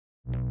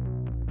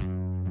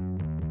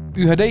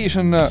UHD is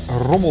een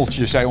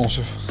rommeltje, zei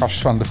onze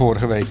gast van de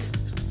vorige week.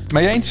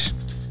 Mee eens?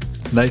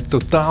 Nee,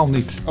 totaal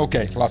niet.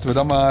 Oké, laten we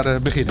dan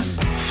maar beginnen.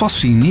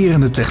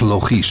 Fascinerende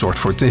technologie zorgt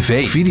voor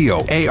tv,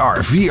 video,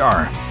 AR,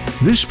 VR.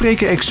 We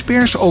spreken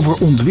experts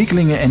over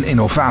ontwikkelingen en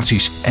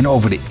innovaties en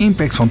over de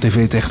impact van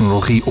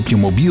tv-technologie op je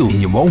mobiel, in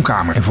je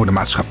woonkamer en voor de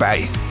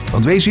maatschappij.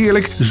 Want wees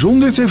eerlijk,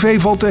 zonder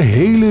tv valt de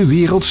hele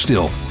wereld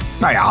stil.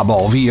 Nou ja,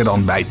 behalve hier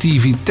dan bij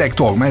TV Tech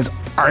Talk met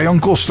Arjan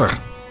Koster.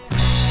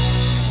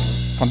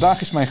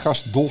 Vandaag is mijn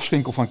gast Dolf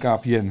Schinkel van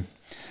KPN.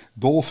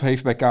 Dolf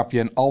heeft bij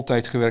KPN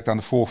altijd gewerkt aan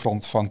de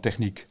voorfront van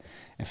techniek.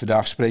 En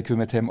vandaag spreken we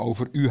met hem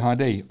over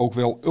UHD, ook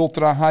wel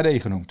Ultra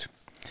HD genoemd.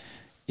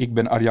 Ik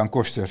ben Arjan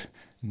Koster,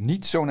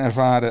 niet zo'n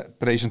ervaren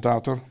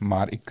presentator,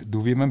 maar ik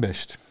doe weer mijn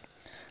best.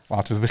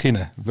 Laten we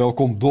beginnen.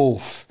 Welkom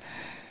Dolf. We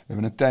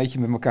hebben een tijdje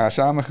met elkaar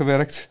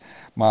samengewerkt,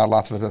 maar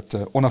laten we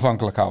dat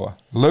onafhankelijk houden.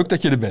 Leuk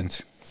dat je er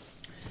bent.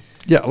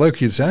 Ja, leuk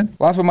hier te zijn.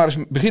 Laten we maar eens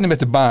beginnen met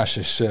de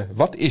basis.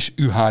 Wat is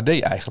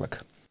UHD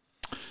eigenlijk?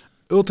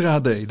 Ultra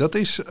HD, dat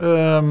is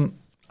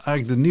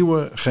eigenlijk de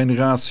nieuwe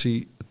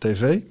generatie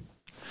tv.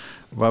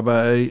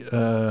 Waarbij,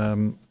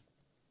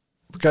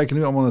 we kijken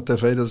nu allemaal naar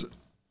tv, dat is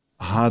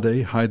HD,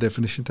 High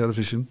Definition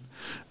Television.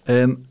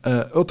 En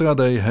Ultra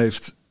HD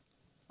heeft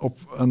op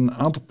een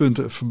aantal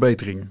punten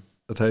verbeteringen.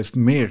 Het heeft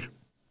meer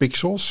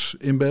pixels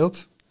in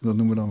beeld. Dat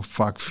noemen we dan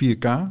vaak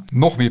 4K.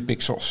 Nog meer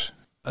pixels.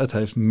 Het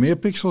heeft meer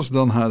pixels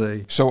dan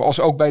HD. Zoals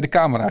ook bij de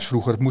camera's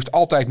vroeger. Het moest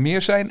altijd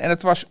meer zijn en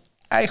het was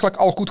eigenlijk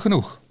al goed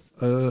genoeg.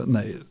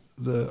 Nee,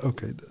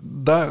 oké.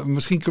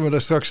 Misschien kunnen we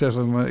daar straks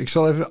even, maar ik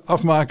zal even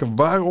afmaken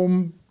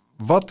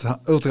wat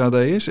Ultra HD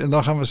is. En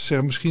dan gaan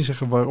we misschien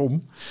zeggen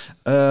waarom.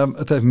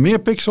 Het heeft meer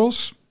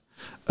pixels.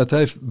 Het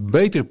heeft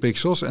betere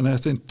pixels. En het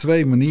heeft in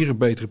twee manieren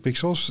betere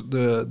pixels.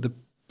 De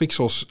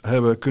pixels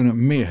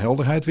kunnen meer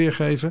helderheid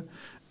weergeven.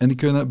 En die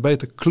kunnen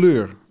beter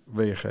kleur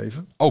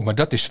weergeven. Oh, maar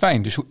dat is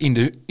fijn. Dus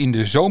in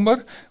de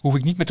zomer hoef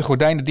ik niet met de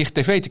gordijnen dicht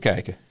tv te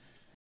kijken.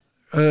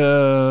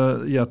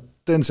 Ja,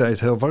 tenzij je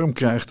het heel warm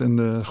krijgt en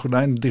de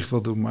gordijnen dicht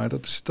wil doen. Maar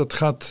dat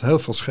gaat heel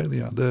veel schelen.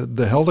 Ja.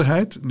 De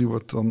helderheid, die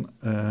wordt dan...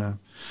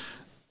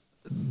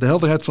 de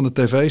helderheid van de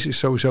tv's is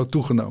sowieso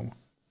toegenomen.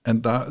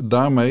 En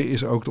daarmee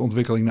is ook de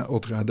ontwikkeling naar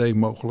Ultra HD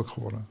mogelijk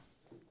geworden.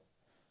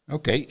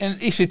 Oké, en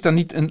is dit dan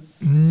niet een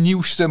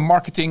nieuwste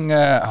marketing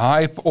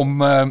hype om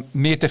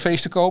meer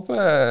tv's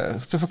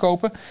te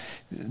verkopen?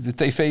 De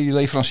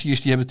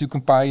tv-leveranciers die hebben natuurlijk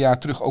een paar jaar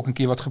terug ook een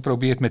keer wat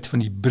geprobeerd met van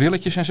die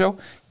brilletjes en zo.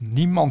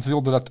 Niemand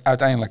wilde dat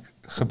uiteindelijk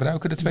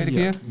gebruiken de tweede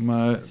keer.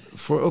 Maar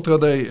voor Ultra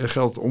HD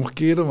geldt het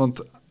omgekeerde,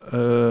 want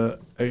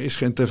er is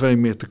geen tv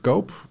meer te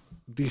koop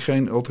die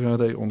geen Ultra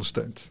HD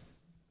ondersteunt.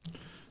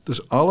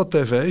 Dus alle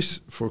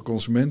tv's voor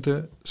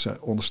consumenten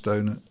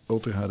ondersteunen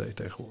Ultra HD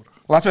tegenwoordig.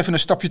 Laten we even een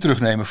stapje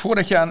terugnemen.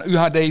 Voordat je aan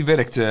UHD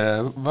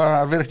werkte,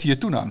 waar werkte je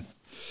toen aan?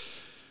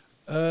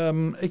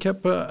 Ik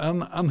heb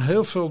aan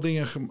heel veel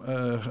dingen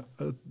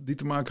die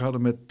te maken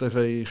hadden met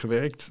tv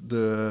gewerkt.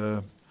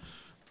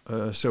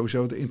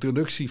 Sowieso de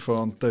introductie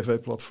van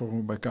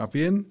tv-platformen bij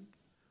KPN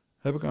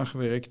heb ik aan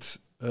gewerkt.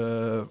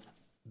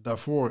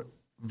 Daarvoor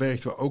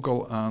werkten we ook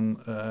al aan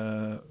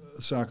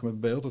zaken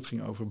met beeld. Het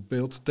ging over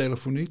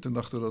beeldtelefonie. Toen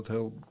dachten we dat het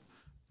heel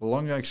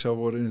belangrijk zou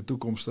worden in de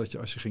toekomst dat je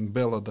als je ging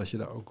bellen, dat je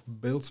daar ook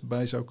beeld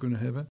bij zou kunnen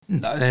hebben.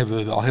 Nou, daar hebben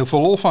we wel heel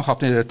veel lol van gehad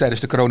tijdens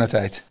de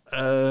coronatijd.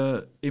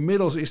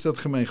 Inmiddels is dat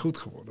gemeen goed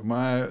geworden.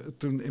 Maar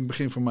toen in het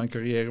begin van mijn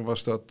carrière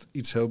was dat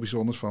iets heel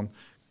bijzonders van,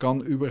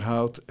 kan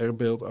überhaupt er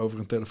beeld over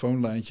een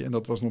telefoonlijntje? En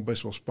dat was nog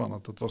best wel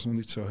spannend. Dat was nog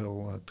niet zo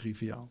heel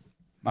triviaal.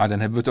 Maar dan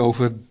hebben we het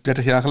over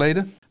 30 jaar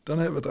geleden? Dan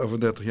hebben we het over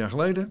 30 jaar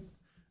geleden.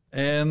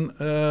 En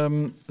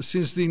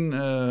sindsdien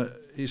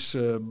is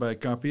bij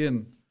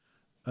KPN,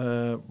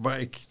 waar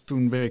ik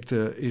toen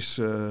werkte,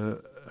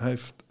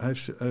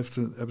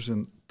 hebben ze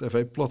een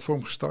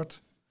tv-platform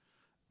gestart.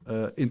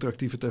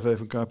 Interactieve tv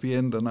van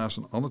KPN, daarnaast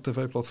een ander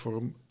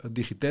tv-platform,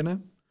 Digitenne.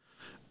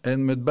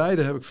 En met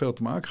beide heb ik veel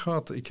te maken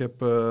gehad. Ik heb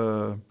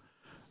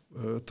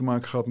te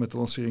maken gehad met de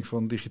lancering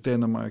van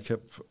Digitenne, maar ik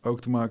heb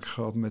ook te maken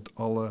gehad met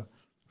alle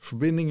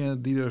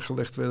verbindingen die er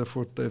gelegd werden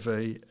voor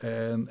tv.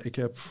 En ik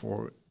heb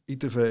voor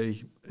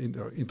ITV,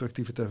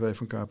 interactieve tv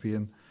van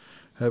KPN,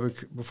 heb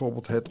ik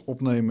bijvoorbeeld het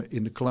opnemen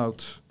in de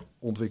cloud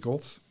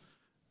ontwikkeld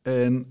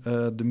en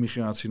de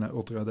migratie naar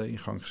Ultra HD in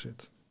gang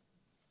gezet.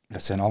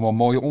 Dat zijn allemaal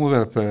mooie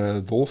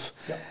onderwerpen, Dolf.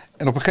 Ja.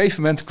 En op een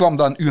gegeven moment kwam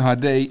dan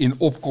UHD in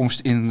opkomst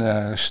in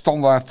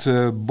standaard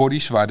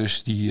bodies, waar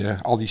dus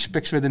al die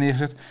specs werden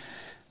neergezet.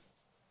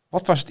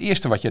 Wat was het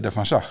eerste wat je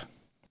daarvan zag?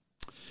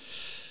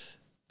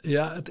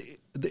 Ja,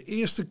 de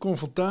eerste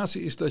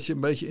confrontatie is dat je een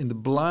beetje in de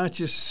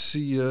blaadjes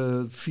zie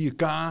je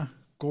 4K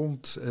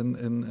komt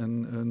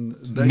en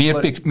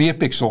meer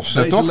pixels,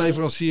 deze toch?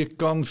 Leverancier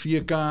kan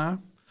 4K.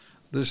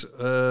 Dus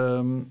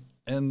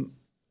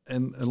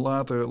en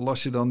later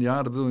las je dan,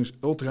 ja, de bedoeling is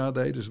Ultra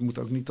HD, dus het moet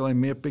ook niet alleen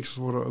meer pixels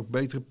worden, ook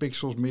betere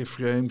pixels, meer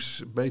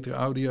frames, betere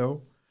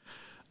audio.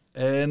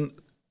 En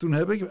toen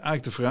heb ik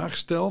eigenlijk de vraag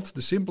gesteld,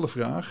 de simpele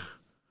vraag,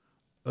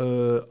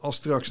 als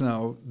straks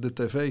nou de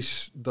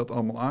tv's dat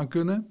allemaal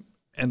aankunnen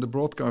en de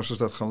broadcasters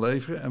dat gaan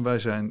leveren. En wij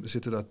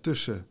zitten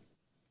daartussen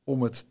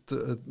om het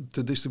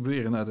te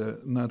distribueren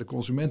naar de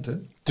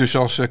consumenten. Dus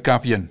als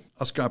KPN?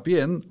 Als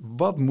KPN,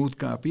 wat moet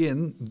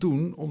KPN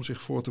doen om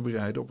zich voor te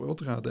bereiden op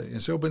Ultra HD?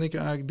 En zo ben ik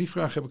eigenlijk, die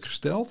vraag heb ik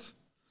gesteld.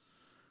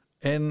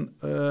 En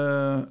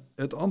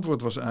het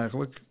antwoord was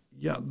eigenlijk,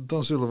 ja,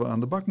 dan zullen we aan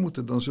de bak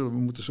moeten. Dan zullen we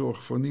moeten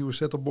zorgen voor nieuwe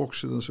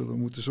set-topboxen. Dan zullen we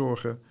moeten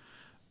zorgen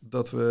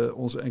dat we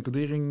onze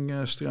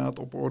encoderingstraat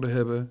op orde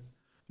hebben.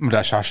 Maar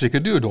dat is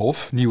hartstikke duur,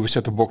 Dolf. Nieuwe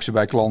set-topboxen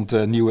bij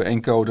klanten, nieuwe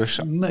encoders.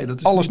 Nee, dat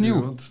is alles niet nieuw.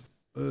 Duur, want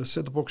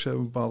set-topboxen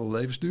hebben een bepaalde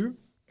levensduur.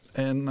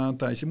 En na een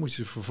tijdje moet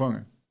je ze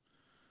vervangen.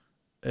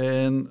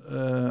 En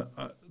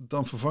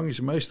dan vervang je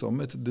ze meestal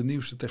met de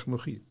nieuwste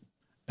technologie.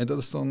 En dat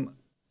is dan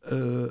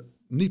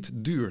niet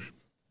duur.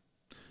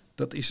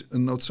 Dat is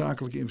een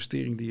noodzakelijke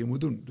investering die je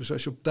moet doen. Dus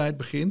als je op tijd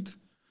begint,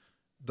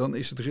 dan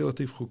is het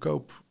relatief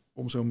goedkoop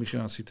om zo'n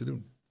migratie te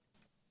doen.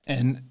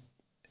 En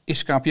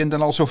is KPN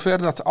dan al zover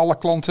dat alle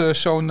klanten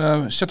zo'n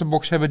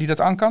set-topbox hebben die dat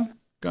aan kan?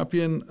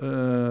 KPN,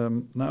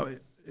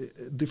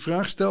 die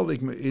vraag stelde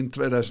ik me in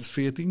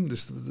 2014,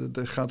 dus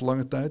daar gaat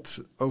lange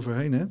tijd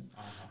overheen. Hè?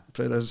 In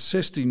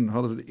 2016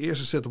 hadden we de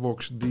eerste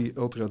set-topbox die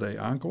Ultra HD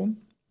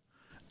aankon.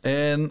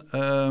 En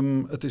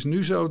het is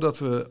nu zo dat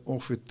we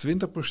ongeveer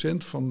 20%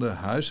 van de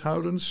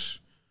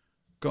huishoudens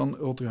kan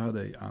Ultra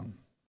HD aan.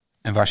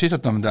 En waar zit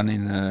dat dan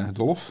in,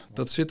 Dolf?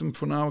 Dat zit hem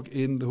voornamelijk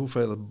in de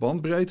hoeveelheid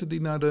bandbreedte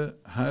die naar de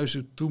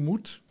huizen toe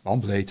moet.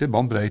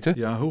 Bandbreedte.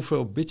 Ja,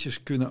 hoeveel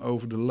bitjes kunnen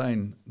over de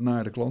lijn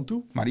naar de klant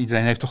toe. Maar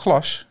iedereen heeft toch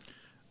glas?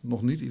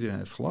 Nog niet iedereen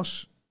heeft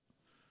glas.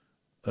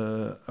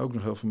 Ook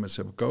nog heel veel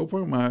mensen hebben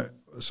koper. Maar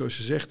zoals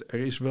je zegt, er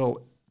is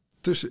wel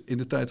tussen in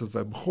de tijd dat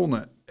wij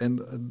begonnen en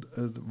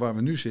waar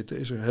we nu zitten,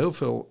 is er heel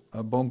veel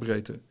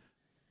bandbreedte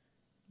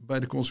bij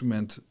de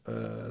consument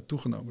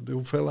toegenomen. De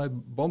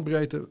hoeveelheid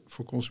bandbreedte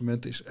voor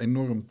consumenten is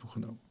enorm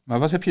toegenomen. Maar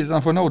wat heb je er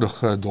dan voor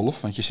nodig,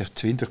 Dolf? Want je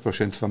zegt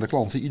 20% van de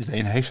klanten.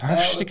 Iedereen heeft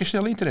hartstikke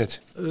snel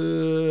internet.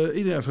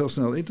 Iedereen heeft heel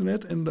snel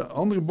internet. En de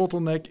andere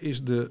bottleneck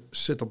is de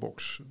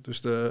set-topbox.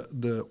 Dus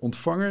de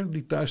ontvanger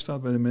die thuis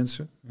staat bij de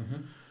mensen.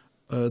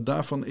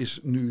 Daarvan is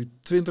nu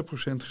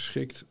 20%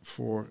 geschikt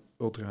voor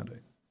Ultra HD.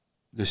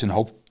 Dus een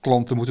hoop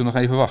klanten moeten nog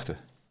even wachten.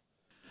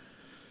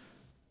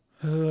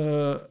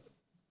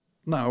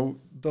 Nou,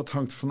 dat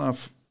hangt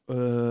vanaf.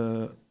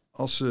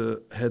 Als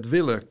ze het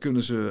willen,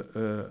 kunnen ze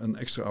een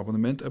extra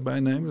abonnement erbij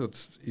nemen.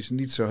 Dat is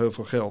niet zo heel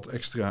veel geld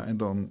extra. En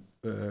dan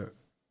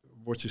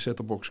wordt je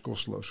set-topbox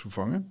kosteloos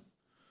vervangen.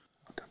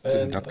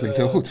 Dat klinkt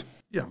heel goed.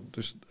 Ja,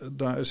 dus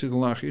daar zit een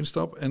lage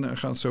instap. En er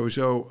gaat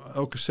sowieso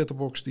elke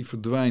set-topbox die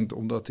verdwijnt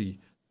omdat die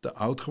te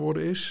oud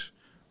geworden is,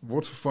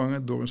 wordt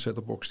vervangen door een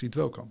set-topbox die het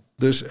wel kan.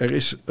 Dus er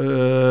is,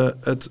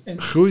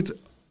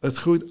 het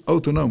groeit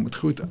autonoom, het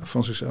groeit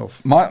van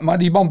zichzelf. Maar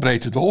die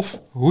bandbreedte,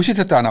 Dolf, hoe zit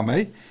het daar nou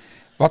mee?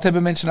 Wat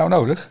hebben mensen nou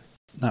nodig?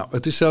 Nou,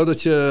 het is zo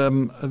dat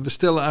we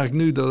stellen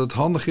eigenlijk nu dat het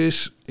handig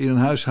is in een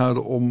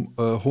huishouden om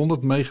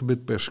 100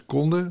 megabit per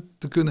seconde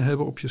te kunnen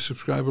hebben op je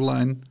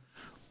subscriberlijn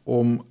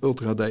om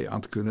Ultra HD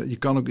aan te kunnen. Je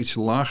kan ook iets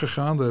lager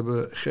gaan. We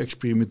hebben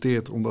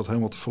geëxperimenteerd om dat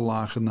helemaal te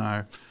verlagen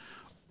naar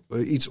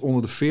iets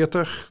onder de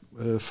 40,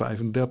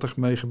 35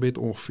 megabit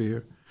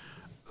ongeveer.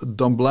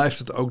 Dan blijft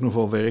het ook nog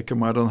wel werken,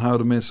 maar dan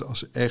houden mensen als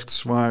ze echt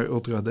zwaar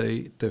Ultra HD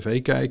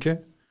tv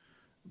kijken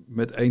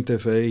met één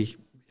tv,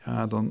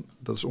 ja, dan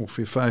dat is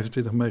ongeveer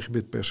 25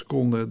 megabit per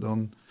seconde.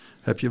 Dan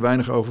heb je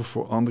weinig over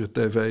voor andere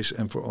tv's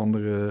en voor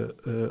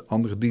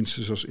andere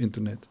diensten zoals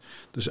internet.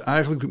 Dus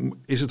eigenlijk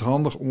is het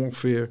handig om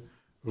ongeveer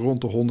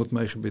rond de 100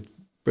 megabit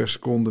per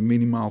seconde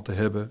minimaal te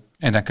hebben.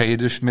 En dan kan je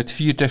dus met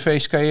 4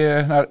 tv's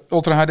naar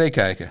Ultra HD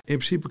kijken? In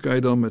principe kan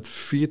je dan met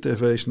 4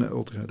 tv's naar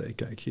Ultra HD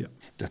kijken, ja.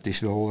 Dat is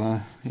wel,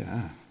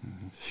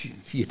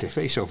 4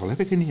 tv's, zoveel heb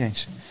ik er niet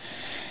eens.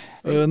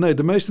 Nee,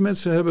 de meeste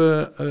mensen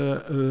hebben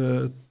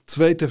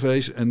 2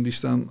 tv's en die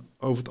staan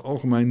over het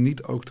algemeen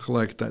niet ook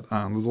tegelijkertijd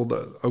aan.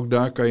 Ook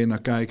daar kan je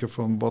naar kijken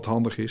van wat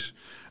handig is.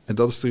 En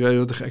dat is de reden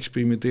dat we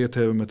geëxperimenteerd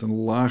hebben met een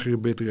lagere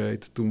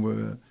bitrate toen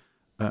we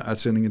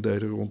uitzendingen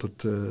deden rond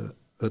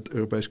het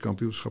Europees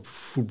kampioenschap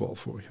voetbal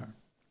vorig jaar.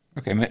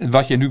 Oké,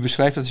 wat je nu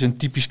beschrijft, dat is een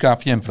typisch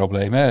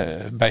KPN-probleem.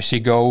 Bij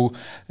Ziggo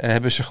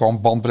hebben ze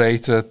gewoon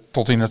bandbreedte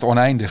tot in het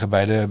oneindige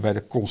bij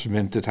de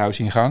consument het huis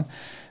ingang.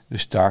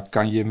 Dus daar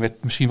kan je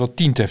met misschien wel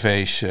 10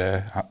 tv's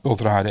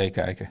Ultra HD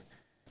kijken.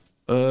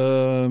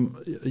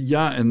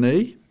 Ja en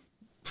nee.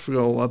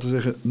 Vooral laten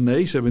we zeggen,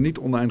 nee, ze hebben niet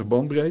oneindig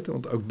bandbreedte.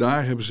 Want ook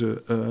daar hebben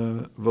ze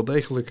wel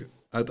degelijk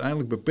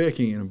uiteindelijk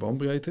beperkingen in de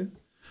bandbreedte.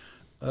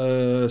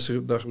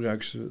 Daar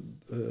gebruiken ze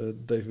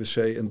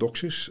DVB-C en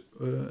DOCSIS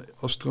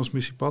als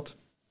transmissiepad.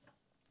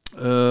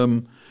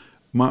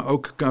 Maar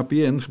ook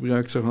KPN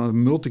gebruikt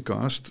een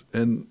multicast.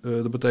 En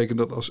dat betekent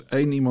dat als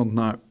één iemand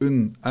naar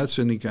een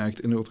uitzending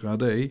kijkt in Ultra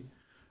HD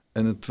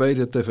en een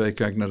tweede tv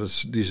kijkt naar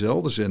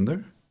diezelfde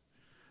zender,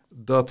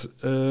 dat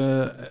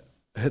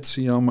het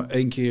signaal maar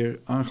 1 keer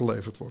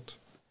aangeleverd wordt.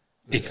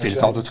 Ik vind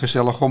het altijd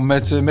gezellig om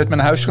met mijn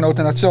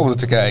huisgenoten naar hetzelfde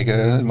te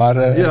kijken.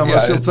 Maar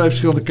als je op 2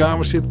 verschillende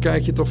kamers zit,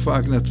 kijk je toch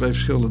vaak naar 2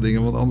 verschillende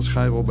dingen. Want anders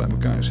ga je wel bij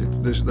elkaar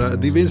zitten. Dus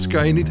die winst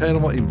kan je niet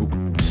helemaal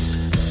inboeken.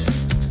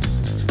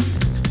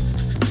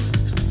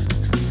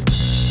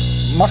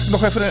 Mag ik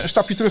nog even een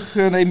stapje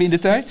terugnemen in de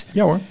tijd?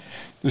 Ja hoor.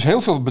 Dus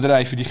heel veel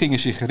bedrijven die gingen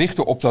zich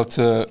richten op dat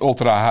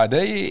Ultra HD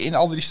in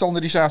al die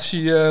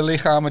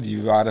standaardisatielichamen.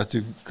 Die waren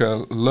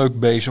natuurlijk leuk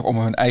bezig om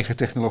hun eigen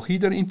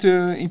technologie erin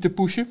in te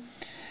pushen.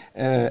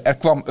 Er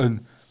kwam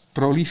een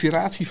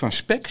proliferatie van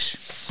specs.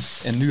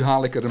 En nu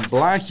haal ik er een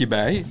blaadje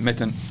bij met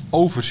een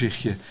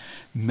overzichtje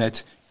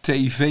met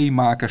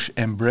tv-makers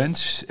en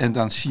brands. En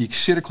dan zie ik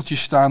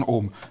cirkeltjes staan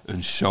om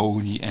een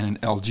Sony en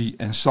een LG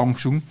en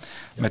Samsung.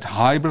 Met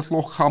hybrid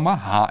loggamma,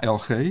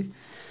 HLG,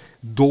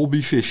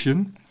 Dolby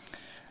Vision,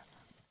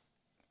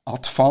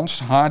 Advanced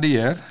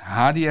HDR,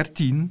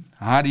 HDR10,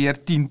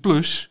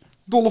 HDR10+.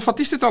 Dolf, wat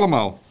is dit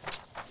allemaal?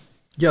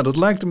 Ja, dat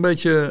lijkt een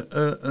beetje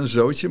een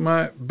zootje,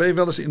 maar ben je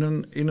wel eens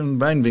in een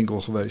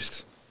wijnwinkel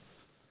geweest?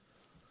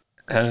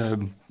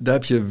 Daar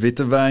heb je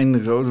witte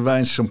wijn, rode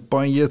wijn,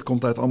 champagne. Het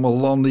komt uit allemaal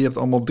landen, je hebt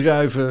allemaal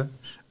druiven.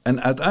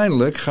 En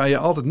uiteindelijk ga je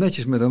altijd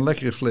netjes met een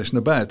lekkere fles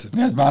naar buiten.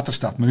 Ja, het water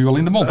staat me nu al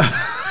in de mond.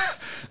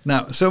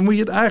 Nou, zo moet je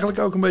het eigenlijk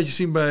ook een beetje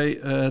zien bij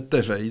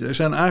tv. Er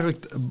zijn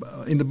eigenlijk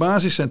in de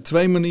basis zijn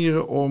 2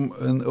 manieren om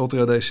een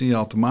Ultra HD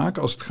signaal te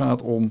maken als het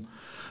gaat om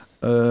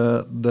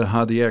de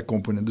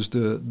HDR-component. Dus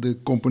de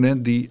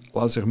component die,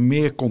 laten we zeggen,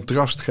 meer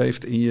contrast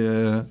geeft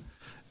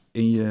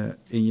in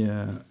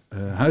je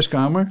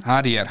huiskamer.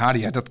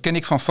 HDR, dat ken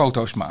ik van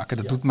foto's maken.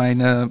 Dat doet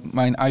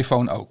mijn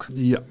iPhone ook.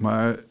 Ja,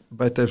 maar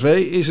bij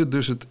tv is het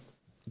dus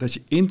dat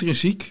je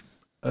intrinsiek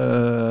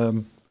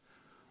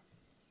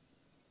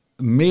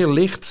meer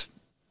licht,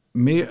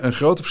 een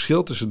groter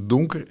verschil tussen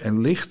donker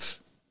en licht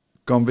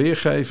kan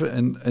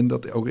weergeven en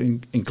dat ook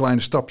in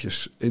kleine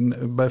stapjes.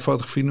 Bij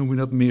fotografie noem je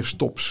dat meer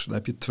stops. Dan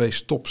heb je 2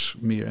 stops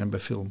meer en bij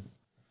film.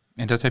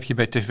 En dat heb je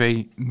bij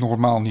tv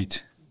normaal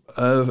niet?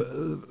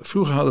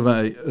 Vroeger hadden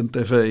wij een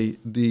tv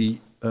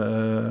die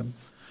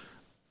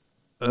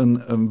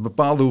een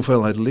bepaalde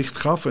hoeveelheid licht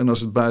gaf. En als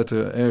het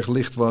buiten erg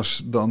licht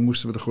was, dan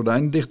moesten we de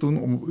gordijnen dicht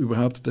doen om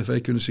überhaupt de tv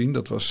te kunnen zien.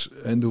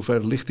 En de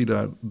hoeveelheid licht die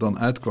daar dan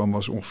uitkwam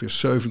was ongeveer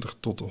 70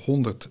 tot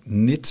 100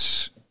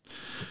 nits.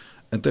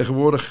 En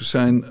tegenwoordig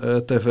zijn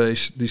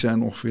tv's die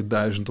zijn ongeveer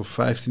 1000 of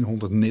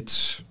 1500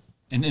 nits.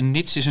 En een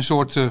nits is een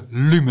soort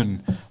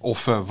lumen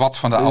of wat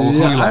van de oude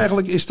gloeilamp. Ja,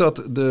 eigenlijk is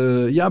dat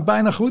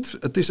bijna goed.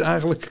 Het is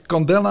eigenlijk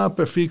candela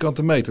per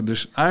vierkante meter.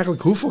 Dus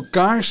eigenlijk hoeveel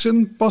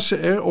kaarsen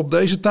passen er op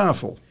deze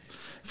tafel?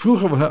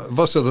 Vroeger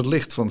was dat het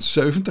licht van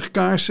 70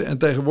 kaarsen en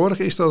tegenwoordig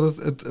is dat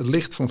het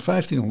licht van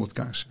 1500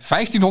 kaarsen.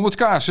 1500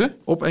 kaarsen?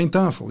 Op 1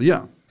 tafel,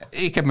 ja.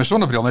 Ik heb mijn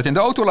zonnebril net in de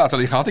auto laten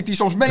liggen. Had ik die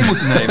soms mee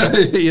moeten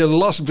nemen? Je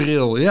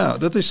lasbril, ja.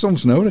 Dat is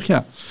soms nodig,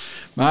 ja.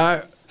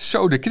 Maar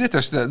zo, de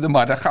knitters.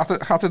 Maar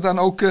gaat er dan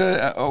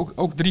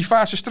ook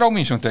 3-fase stroom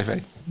in zo'n tv?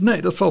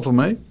 Nee, dat valt wel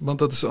mee. Want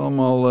dat is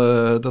allemaal,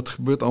 dat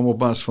gebeurt allemaal op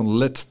basis van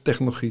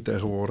LED-technologie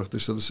tegenwoordig.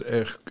 Dus dat is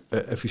erg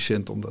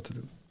efficiënt om dat te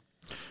doen.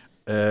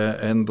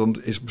 En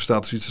dan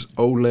bestaat er zoiets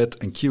als OLED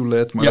en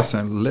QLED. Maar dat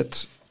zijn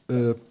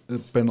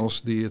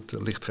LED-panels die het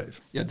licht geven.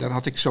 Ja, daar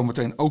had ik zo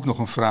meteen ook nog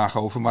een vraag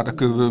over. Maar daar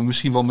kunnen we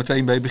misschien wel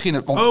meteen bij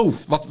beginnen.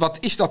 Want wat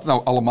is dat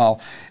nou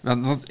allemaal?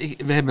 Want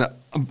we hebben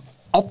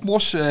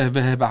Atmos, we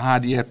hebben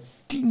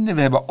HDR10,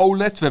 we hebben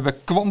OLED, we hebben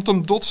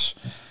quantum dots.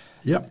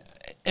 Ja.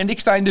 En ik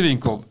sta in de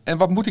winkel. En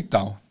wat moet ik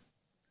nou?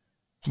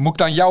 Moet ik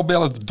dan jou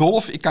bellen,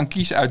 Dolf? Ik kan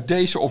kiezen uit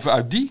deze of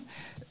uit die.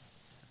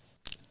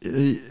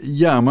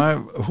 Ja, maar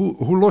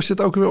hoe los je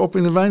het ook weer op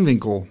in de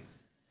wijnwinkel?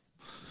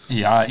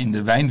 Ja, in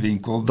de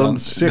wijnwinkel. Dan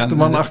zegt de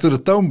man achter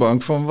de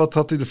toonbank van wat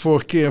had hij de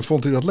vorige keer en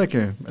vond hij dat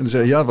lekker? En dan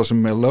zei hij, ja, het was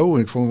een Merlot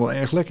en ik vond het wel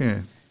erg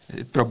lekker.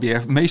 Ik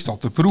probeer meestal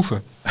te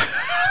proeven.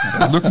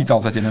 Dat lukt niet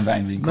altijd in een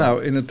wijnwinkel.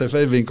 Nou, in een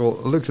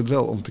tv-winkel lukt het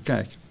wel om te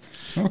kijken.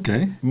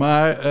 Oké.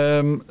 Maar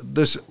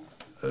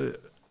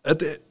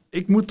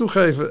ik moet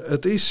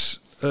toegeven,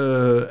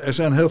 er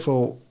zijn heel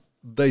veel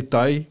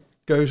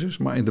detailkeuzes,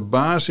 maar in de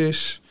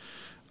basis,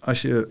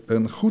 als je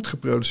een goed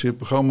geproduceerd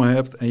programma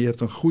hebt en je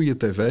hebt een goede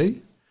tv,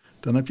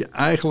 dan heb je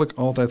eigenlijk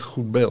altijd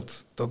goed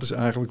beeld. Dat is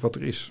eigenlijk wat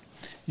er is.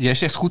 Jij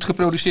zegt goed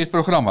geproduceerd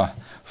programma.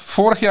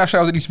 Vorig jaar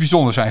zou er iets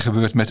bijzonders zijn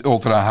gebeurd met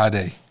Ultra HD.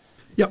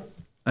 Ja,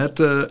 het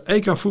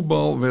EK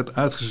voetbal werd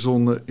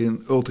uitgezonden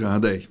in Ultra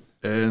HD.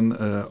 En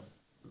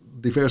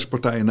diverse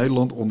partijen in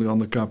Nederland, onder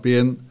andere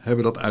KPN,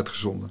 hebben dat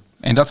uitgezonden.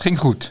 En dat ging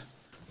goed?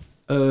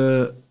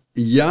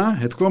 Ja,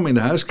 het kwam in de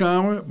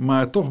huiskamer,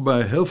 maar toch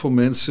bij heel veel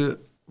mensen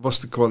was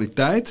de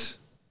kwaliteit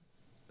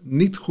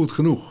niet goed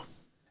genoeg.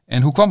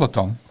 En hoe kwam dat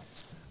dan?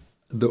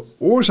 De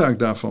oorzaak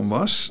daarvan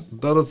was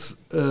dat het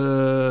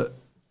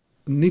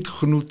niet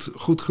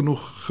goed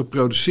genoeg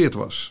geproduceerd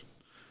was.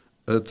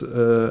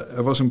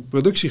 Er was een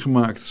productie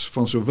gemaakt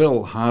van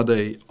zowel HD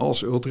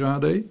als Ultra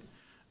HD.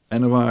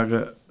 En er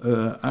waren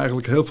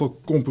eigenlijk heel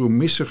veel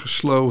compromissen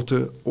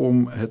gesloten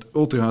om het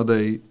Ultra HD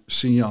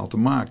signaal te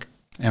maken.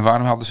 En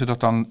waarom hadden ze dat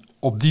dan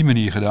op die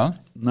manier gedaan?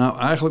 Nou,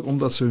 eigenlijk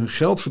omdat ze hun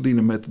geld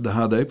verdienen met de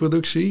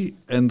HD-productie.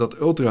 En dat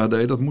Ultra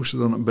HD, dat moest er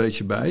dan een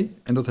beetje bij.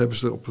 En dat hebben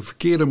ze er op een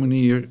verkeerde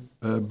manier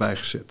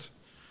bijgezet.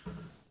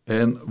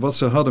 En wat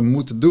ze hadden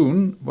moeten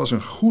doen, was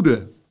een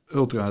goede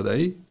Ultra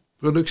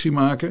HD-productie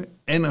maken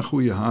en een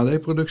goede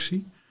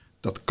HD-productie.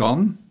 Dat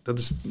kan. Dat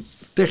is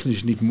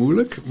technisch niet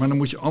moeilijk. Maar dan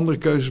moet je andere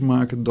keuzes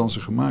maken dan ze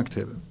gemaakt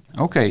hebben.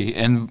 Oké,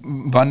 en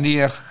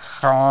wanneer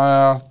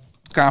gaat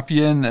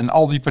KPN en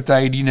al die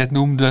partijen die je net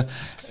noemde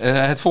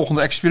het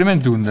volgende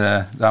experiment doen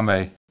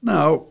daarmee?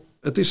 Nou,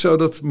 het is zo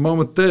dat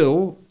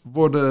momenteel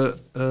worden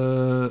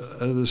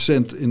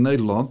zendt in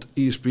Nederland,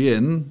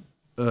 ESPN,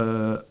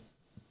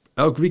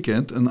 elk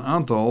weekend een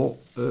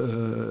aantal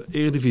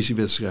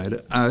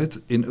eredivisiewedstrijden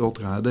uit in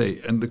Ultra HD.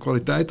 En de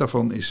kwaliteit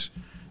daarvan is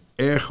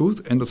erg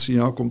goed. En dat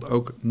signaal komt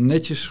ook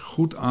netjes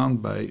goed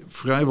aan bij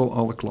vrijwel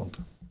alle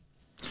klanten.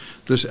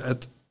 Dus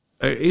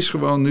er is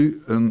gewoon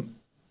nu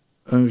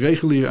een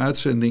reguliere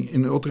uitzending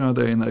in Ultra HD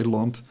in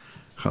Nederland.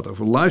 Gaat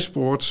over live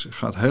sports,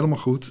 gaat helemaal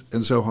goed.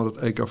 En zo had het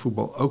EK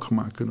voetbal ook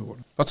gemaakt kunnen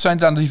worden. Wat zijn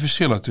dan die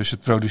verschillen tussen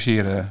het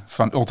produceren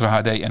van Ultra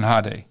HD en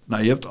HD?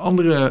 Nou, je hebt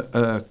andere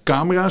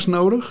camera's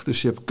nodig.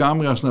 Dus je hebt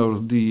camera's nodig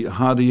die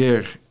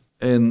HDR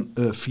en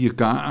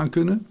 4K aan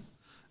kunnen.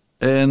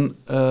 En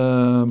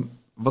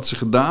wat ze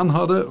gedaan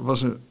hadden,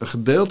 was een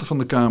gedeelte van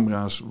de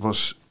camera's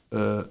was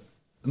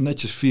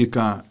netjes 4K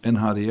en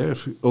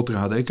HDR, Ultra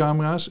HD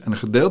camera's. En een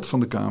gedeelte van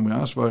de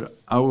camera's waren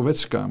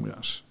ouderwetse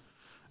camera's.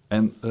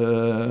 En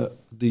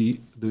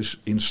die dus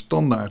in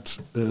standaard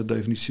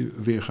definitie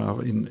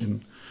weergaven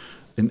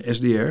in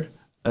SDR.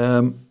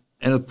 En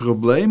het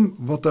probleem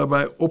wat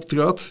daarbij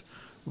optrad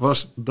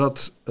was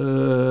dat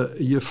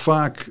je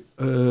vaak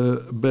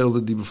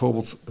beelden die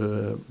bijvoorbeeld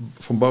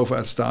van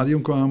bovenuit het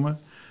stadion kwamen,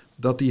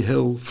 dat die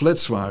heel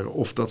flats waren.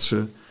 Of dat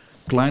ze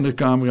kleinere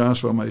camera's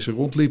waarmee ze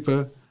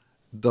rondliepen,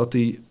 dat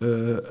die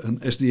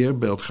een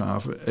SDR-beeld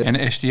gaven.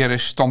 En SDR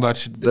is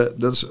standaard?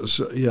 Dat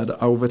is de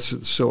ouderwetse,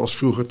 zoals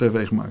vroeger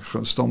tv gemaakt,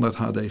 gewoon standaard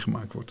HD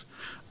gemaakt wordt.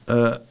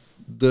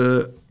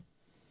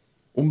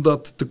 Om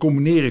dat te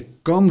combineren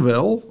kan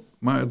wel,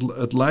 maar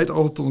het leidt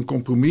altijd tot een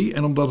compromis.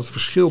 En omdat het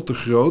verschil te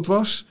groot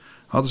was,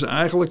 hadden ze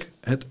eigenlijk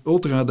het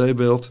Ultra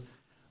HD-beeld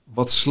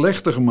wat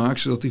slechter gemaakt,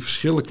 zodat die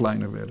verschillen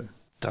kleiner werden.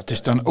 Dat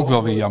is dan ook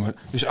wel weer jammer.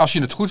 Dus als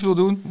je het goed wil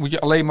doen, moet je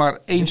alleen maar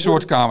één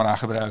soort camera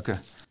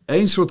gebruiken.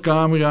 Eén soort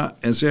camera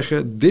en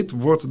zeggen, dit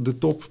wordt de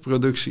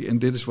topproductie en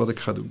dit is wat ik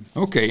ga doen.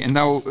 Oké, en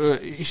nou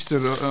is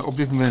er op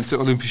dit moment de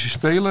Olympische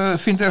Spelen,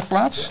 vindt er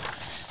plaats.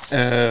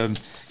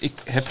 Ik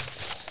heb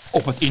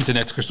op het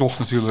internet gezocht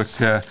natuurlijk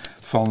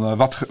van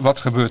wat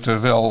gebeurt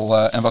er wel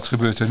en wat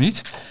gebeurt er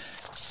niet.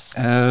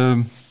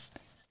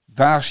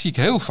 Daar zie ik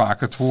heel vaak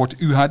het woord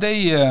UHD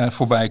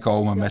voorbij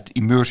komen met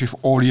immersive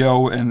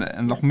audio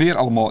en nog meer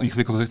allemaal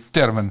ingewikkelde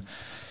termen.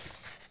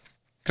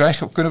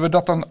 Kunnen we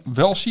dat dan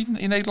wel zien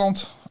in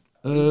Nederland?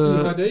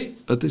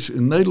 Het is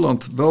in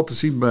Nederland wel te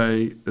zien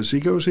bij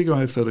Ziggo. Ziggo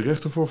heeft daar de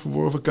rechten voor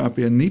verworven,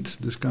 KPN niet.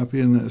 Dus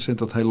KPN zendt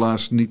dat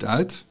helaas niet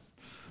uit.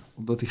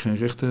 Omdat die geen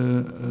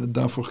rechten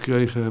daarvoor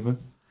gekregen hebben.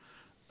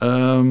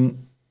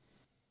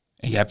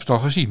 En jij hebt het al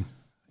gezien.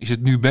 Is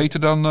het nu beter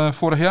dan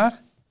vorig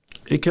jaar?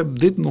 Ik heb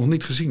dit nog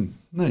niet gezien.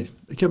 Nee,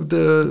 ik heb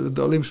de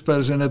Olympische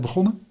Spelen zijn net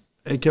begonnen.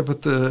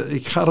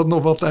 Ik ga dat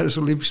nog wel tijdens de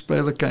Olympische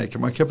Spelen kijken,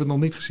 maar ik heb het nog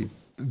niet gezien.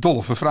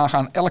 Dolf, we vragen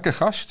aan elke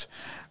gast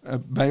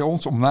bij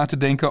ons om na te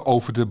denken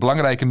over de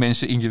belangrijke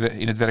mensen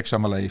in het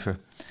werkzame leven.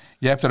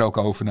 Jij hebt er ook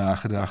over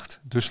nagedacht,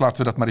 dus laten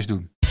we dat maar eens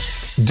doen.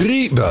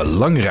 3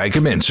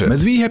 belangrijke mensen.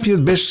 Met wie heb je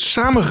het best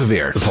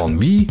samengewerkt? Van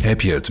wie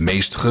heb je het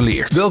meest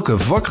geleerd? Welke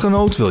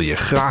vakgenoot wil je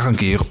graag een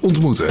keer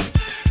ontmoeten?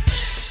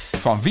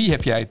 Van wie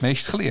heb jij het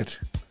meest geleerd?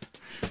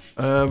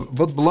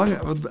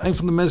 Een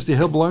van de mensen die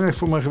heel belangrijk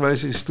voor mij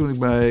geweest is toen ik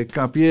bij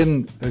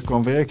KPN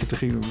kwam werken.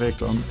 Toen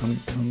werkte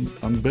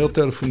aan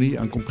beeldtelefonie,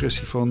 aan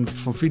compressie van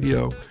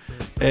video.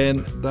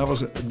 En daar was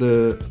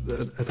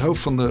het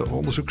hoofd van de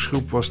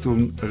onderzoeksgroep was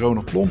toen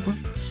Ronald Plompen.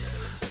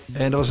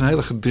 En dat was een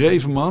hele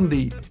gedreven man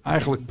die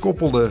eigenlijk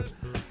koppelde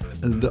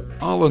de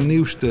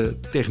allernieuwste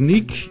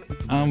techniek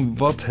aan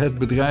wat het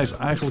bedrijf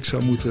eigenlijk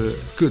zou moeten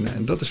kunnen.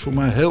 En dat is voor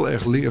mij heel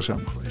erg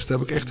leerzaam geweest. Daar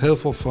heb ik echt heel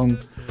veel van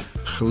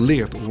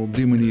geleerd om op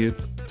die manier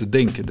te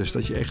denken. Dus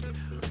dat je echt,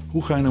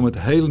 hoe ga je nou met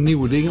hele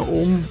nieuwe dingen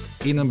om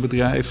in een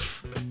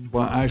bedrijf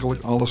waar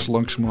eigenlijk alles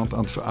langzamerhand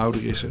aan het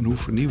verouderen is en hoe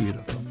vernieuw je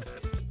dat dan?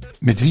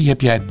 Met wie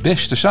heb jij het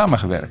beste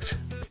samengewerkt?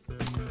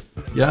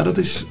 Ja, dat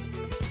is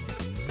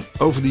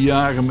over de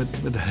jaren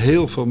met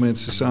heel veel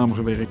mensen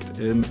samengewerkt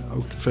en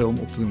ook te veel om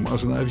op te noemen.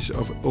 Als we nou even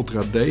over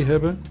Ultra D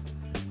hebben,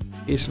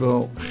 is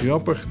wel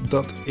grappig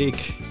dat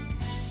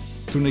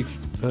toen ik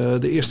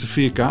de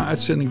eerste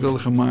 4K-uitzending wilde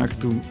gaan maken,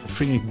 toen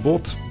ving ik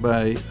bot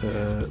bij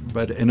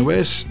de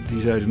NOS.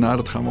 Die zeiden, nou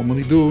dat gaan we allemaal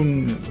niet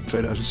doen,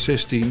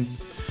 2016.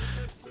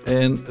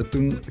 En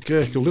toen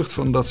kreeg ik de lucht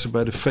van dat ze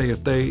bij de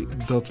VRT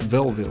dat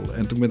wel wilden.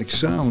 En toen ben ik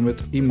samen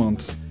met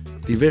iemand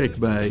die werkt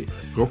bij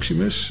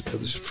Proximus,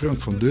 dat is Frank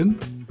van Dun,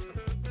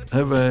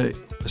 hebben wij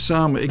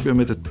samen, ik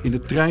ben in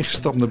de trein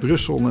gestapt naar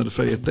Brussel, naar de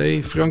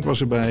VRT. Frank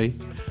was erbij.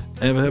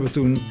 En we hebben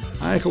toen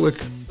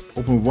eigenlijk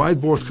op een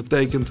whiteboard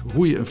getekend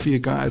hoe je een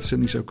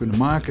 4K-uitzending zou kunnen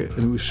maken.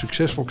 En hoe je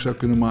succesvol zou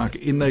kunnen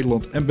maken in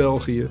Nederland en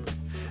België.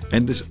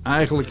 En dus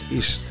eigenlijk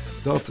is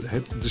dat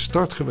de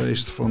start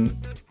geweest van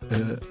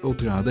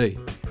Ultra HD.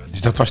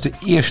 Dus dat was de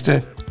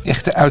eerste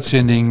echte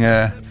uitzending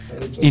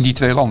in die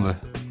twee landen?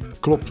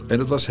 klopt. En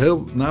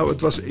het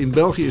was in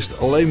België is het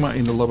alleen maar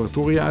in de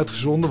laboratoria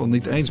uitgezonden, want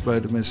niet eens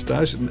bij de mensen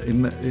thuis.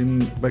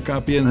 Bij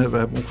KPN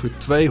hebben we ongeveer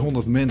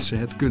 200 mensen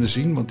het kunnen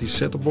zien, want die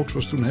set-top-box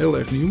was toen heel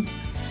erg nieuw.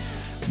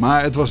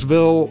 Maar het was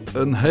wel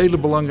een hele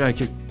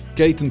belangrijke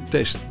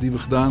ketentest die we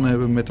gedaan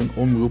hebben met een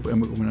omroep en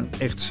met een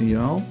echt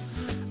signaal.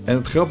 En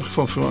het grappige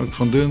van Frank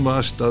van Dun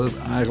was dat het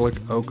eigenlijk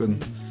ook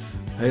een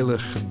hele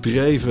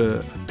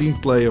gedreven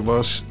teamplayer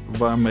was,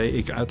 waarmee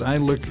ik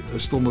uiteindelijk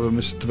stonden we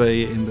met z'n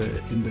tweeën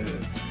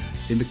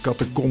in de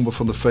catacombe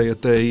van de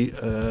VAT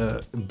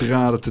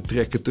draden te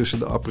trekken tussen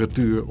de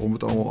apparatuur om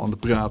het allemaal aan de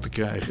praat te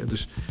krijgen.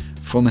 Dus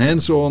van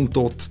hands-on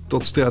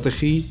tot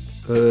strategie,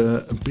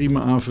 een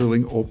prima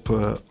aanvulling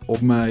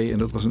op mij en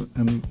dat was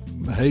een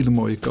hele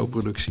mooie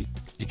co-productie.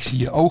 Ik zie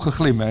je ogen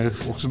glimmen.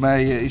 Volgens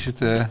mij is het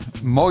een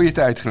mooie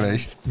tijd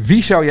geweest.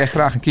 Wie zou jij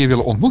graag een keer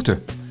willen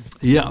ontmoeten?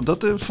 Ja,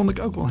 dat vond ik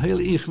ook wel een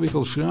hele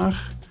ingewikkelde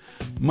vraag.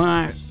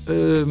 Maar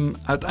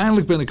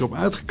uiteindelijk ben ik erop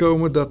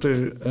uitgekomen dat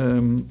er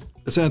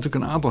zijn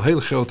natuurlijk een aantal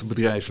hele grote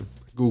bedrijven.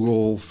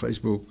 Google,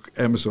 Facebook,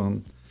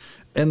 Amazon.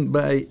 En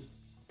bij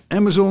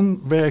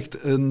Amazon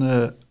werkt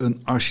een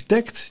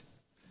architect.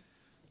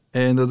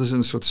 En dat is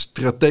een soort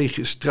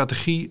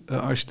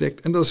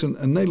strategie-architect. En dat is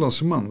een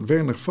Nederlandse man,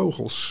 Werner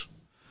Vogels.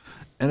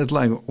 En het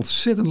lijkt me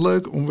ontzettend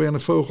leuk om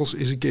Werner Vogels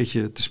eens een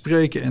keertje te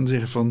spreken en te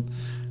zeggen van,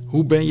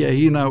 hoe ben jij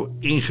hier nou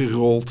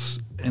ingerold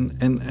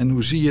en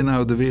hoe zie je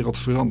nou de wereld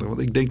veranderen?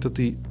 Want ik denk dat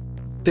hij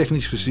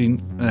technisch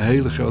gezien een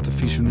hele grote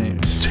visionair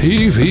is.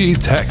 TV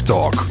Tech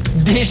Talk.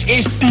 This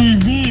is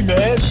TV,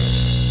 man.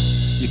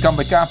 Je kan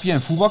bij KPN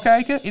voetbal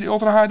kijken in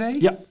Ultra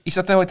HD. Ja. Is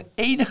dat nou het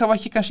enige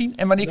wat je kan zien?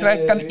 En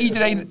wanneer kan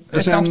iedereen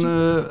het zijn,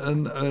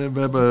 zien? we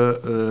hebben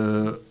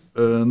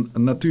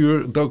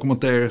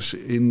natuurdocumentaires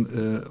in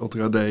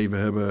Ultra HD. We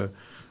hebben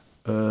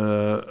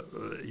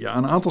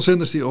een aantal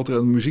zenders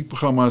die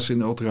muziekprogramma's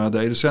in Ultra HD.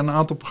 Er zijn een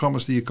aantal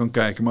programma's die je kan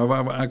kijken. Maar waar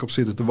we eigenlijk op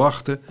zitten te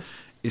wachten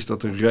is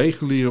dat de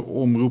reguliere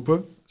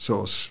omroepen,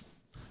 zoals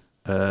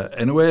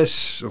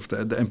NOS of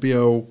de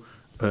NPO,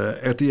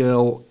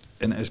 RTL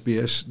en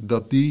SBS,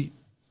 dat die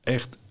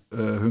echt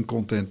hun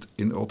content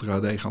in Ultra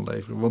HD gaan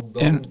leveren. Want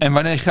En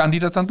wanneer gaan die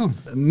dat dan doen?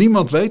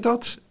 Niemand weet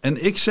dat.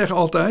 En ik zeg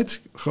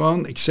altijd,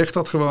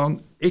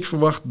 ik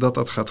verwacht dat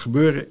dat gaat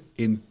gebeuren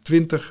in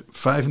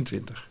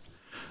 2025.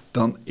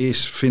 Dan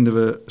vinden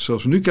we,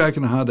 zoals we nu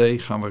kijken naar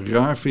HD, gaan we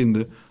raar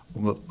vinden,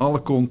 omdat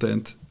alle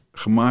content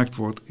gemaakt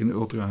wordt in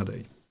Ultra HD.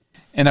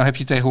 En nou heb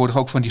je tegenwoordig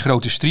ook van die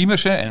grote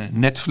streamers, hè, en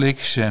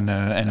Netflix en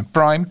een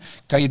Prime.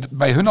 Kan je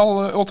bij hun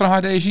al Ultra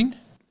HD zien?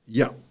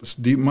 Ja, dus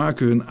die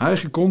maken hun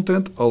eigen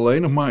content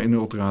alleen nog maar in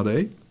Ultra HD,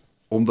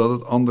 omdat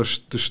het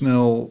anders te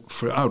snel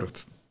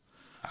veroudert.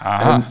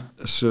 Aha.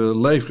 En ze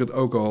leveren het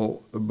ook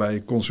al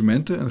bij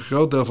consumenten. Een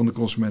groot deel van de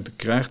consumenten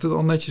krijgt het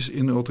al netjes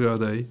in Ultra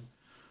HD.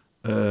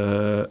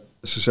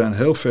 Ze zijn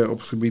heel ver op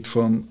het gebied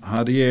van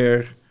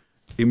HDR,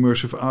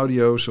 immersive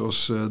audio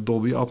zoals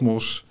Dolby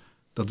Atmos.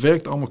 Dat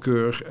werkt allemaal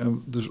keurig.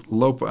 En dus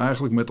lopen we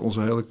eigenlijk met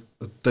onze hele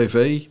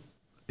tv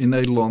in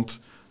Nederland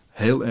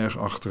heel erg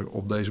achter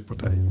op deze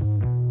partij.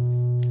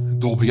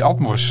 Dolby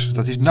Atmos,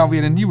 dat is nou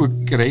weer een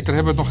nieuwe kreet. Daar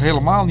hebben we het nog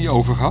helemaal niet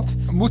over gehad.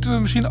 Moeten we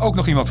misschien ook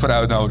nog iemand voor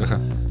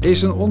uitnodigen?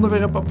 Is een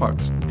onderwerp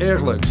apart.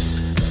 Erg leuk.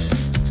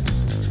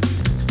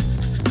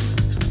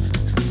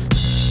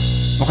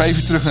 Nog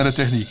even terug naar de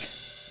techniek.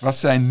 Wat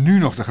zijn nu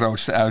nog de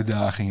grootste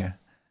uitdagingen?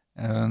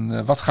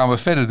 En wat gaan we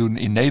verder doen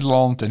in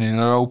Nederland en in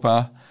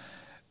Europa?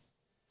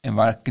 En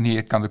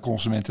wanneer kan de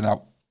consument er nou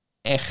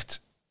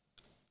echt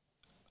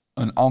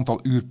een aantal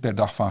uur per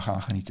dag van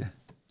gaan genieten?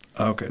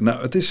 Oké,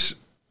 nou het is,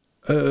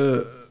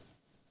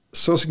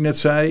 zoals ik net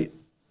zei,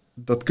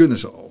 dat kunnen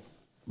ze al.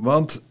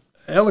 Want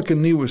elke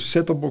nieuwe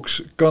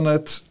set-topbox kan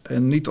het.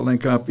 En niet alleen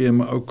KPN,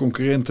 maar ook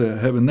concurrenten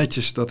hebben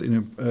netjes dat in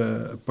hun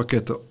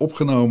pakketten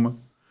opgenomen.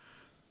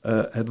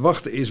 Het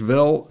wachten is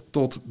wel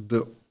tot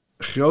de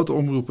grote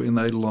omroepen in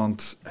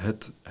Nederland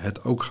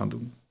het ook gaan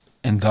doen.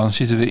 En dan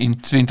zitten we in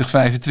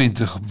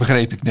 2025,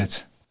 begreep ik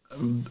net.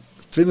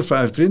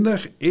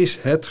 2025 is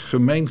het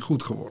gemeen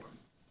goed geworden.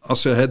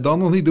 Als ze het dan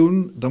nog niet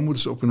doen, dan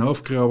moeten ze op hun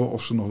hoofd krabben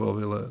of ze nog wel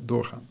willen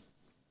doorgaan.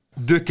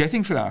 De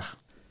kettingvraag.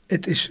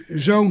 Het is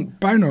zo'n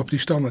puinhoop, die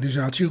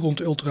standaardisatie rond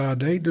Ultra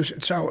HD. Dus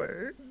het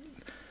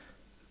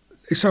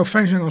zou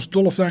fijn zijn als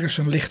Dolf daar eens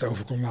een licht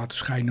over kon laten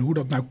schijnen. Hoe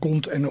dat nou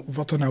komt en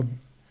wat er nou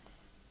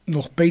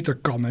nog beter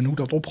kan en hoe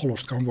dat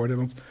opgelost kan worden.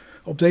 Want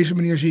op deze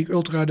manier zie ik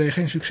Ultra HD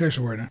geen succes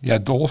worden. Ja,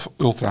 Dolf,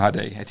 Ultra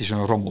HD. Het is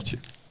een rommeltje.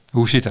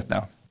 Hoe zit dat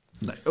nou?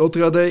 Nee,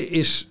 Ultra HD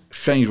is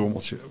geen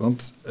rommeltje.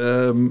 Want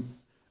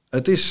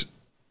het is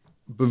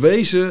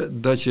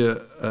bewezen dat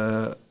je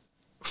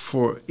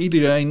voor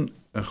iedereen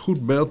een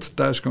goed beeld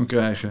thuis kan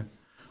krijgen.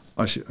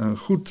 Als je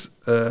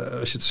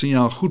het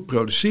signaal goed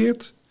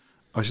produceert.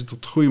 Als je het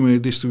op de goede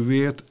manier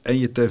distribueert. En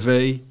je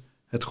tv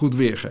het goed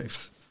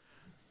weergeeft.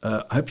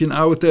 Heb je een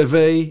oude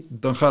tv,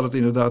 dan gaat het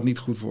inderdaad niet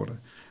goed worden.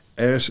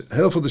 Er is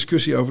heel veel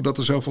discussie over dat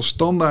er zoveel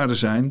standaarden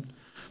zijn.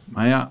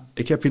 Maar ja,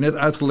 ik heb je net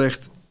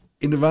uitgelegd.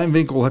 In de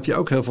wijnwinkel heb je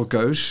ook heel veel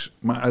keus.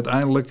 Maar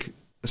uiteindelijk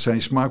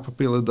zijn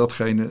smaakpapillen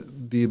datgene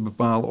die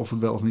bepalen of het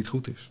wel of niet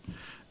goed is.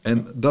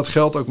 En dat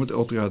geldt ook met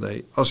Ultra HD.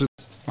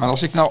 Maar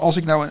als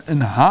ik nou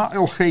een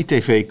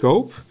HLG-tv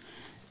koop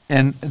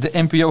en de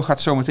NPO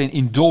gaat zometeen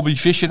in Dolby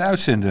Vision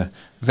uitzenden,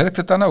 werkt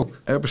het dan ook?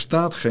 Er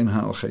bestaat geen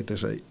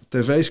HLG-tv.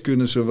 TV's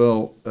kunnen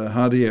zowel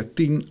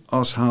HDR10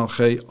 als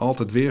HLG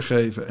altijd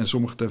weergeven en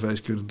sommige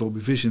tv's kunnen Dolby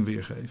Vision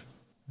weergeven.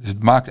 Dus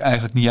het maakt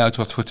eigenlijk niet uit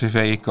wat voor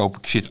tv ik koop,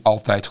 ik zit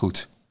altijd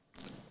goed.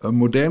 Een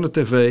moderne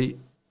tv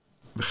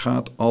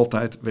gaat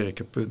altijd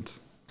werken, punt.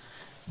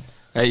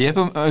 Hey, je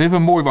hebt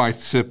een mooi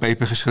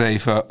whitepaper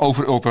geschreven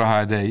over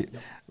Ultra HD.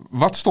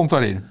 Wat stond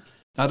daarin?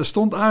 Nou, er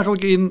stond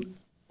eigenlijk in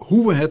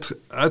hoe we het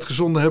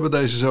uitgezonden hebben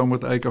deze zomer,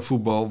 het EK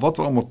voetbal. Wat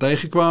we allemaal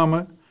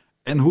tegenkwamen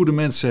en hoe de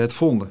mensen het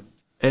vonden.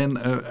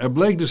 En er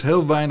bleek dus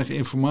heel weinig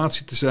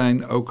informatie te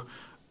zijn, ook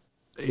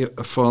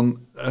van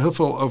heel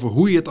veel over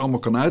hoe je het allemaal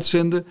kan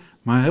uitzenden,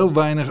 maar heel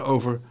weinig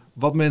over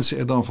wat mensen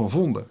er dan van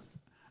vonden.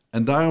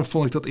 En daarom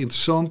vond ik dat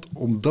interessant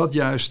om dat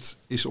juist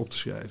eens op te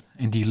schrijven.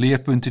 En die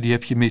leerpunten die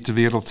heb je met de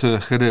wereld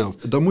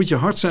gedeeld. Dan moet je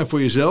hard zijn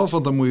voor jezelf,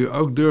 want dan moet je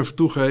ook durven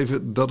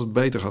toegeven dat het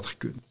beter had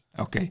gekund.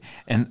 Oké.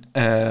 En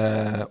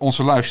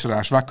onze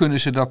luisteraars, waar kunnen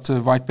ze dat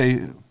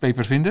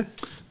whitepaper vinden?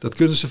 Dat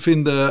kunnen ze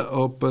vinden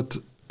op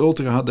het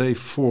Ultra HD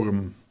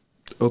Forum.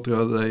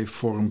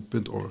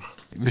 ultrahdforum.org.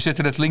 We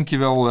zetten het linkje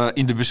wel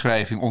in de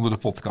beschrijving onder de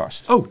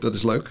podcast. Oh, dat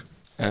is leuk.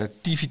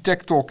 TV Tech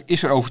Talk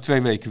is er over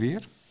 2 weken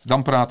weer.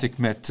 Dan praat ik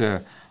met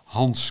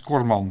Hans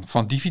Korman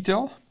van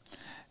Divitel.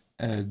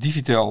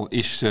 Divitel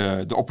is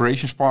de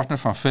operations partner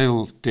van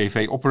veel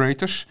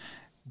tv-operators.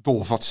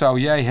 Dolf, wat zou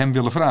jij hem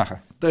willen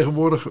vragen?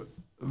 Tegenwoordig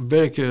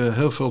werken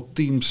heel veel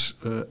teams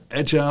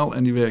agile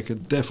en die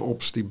werken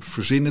DevOps. Die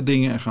verzinnen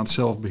dingen en gaan het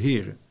zelf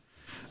beheren.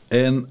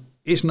 En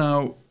is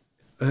nou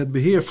het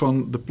beheer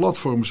van de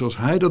platform zoals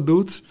hij dat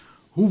doet,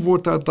 hoe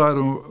wordt dat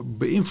daardoor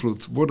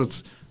beïnvloed? Wordt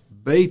het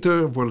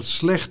beter? Wordt het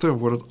slechter?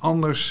 Wordt het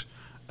anders?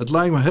 Het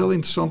lijkt me heel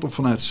interessant om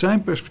vanuit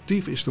zijn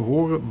perspectief eens te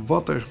horen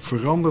wat er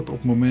verandert op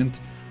het moment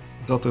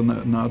dat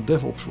er naar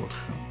DevOps wordt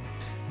gegaan.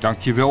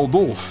 Dankjewel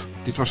Dolf.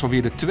 Dit was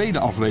alweer de 2e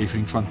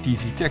aflevering van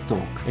TV Tech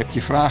Talk. Heb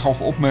je vragen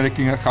of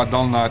opmerkingen? Ga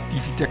dan naar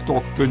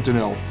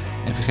tvtechtalk.nl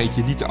en vergeet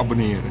je niet te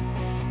abonneren.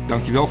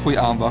 Dankjewel voor je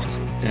aandacht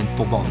en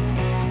tot dan.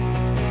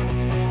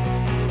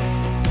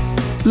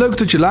 Leuk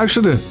dat je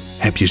luisterde.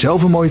 Heb je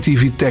zelf een mooie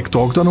TV Tech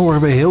Talk? Dan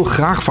horen we heel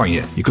graag van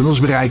je. Je kunt ons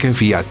bereiken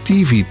via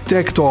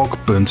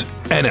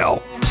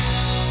tvtechtalk.nl.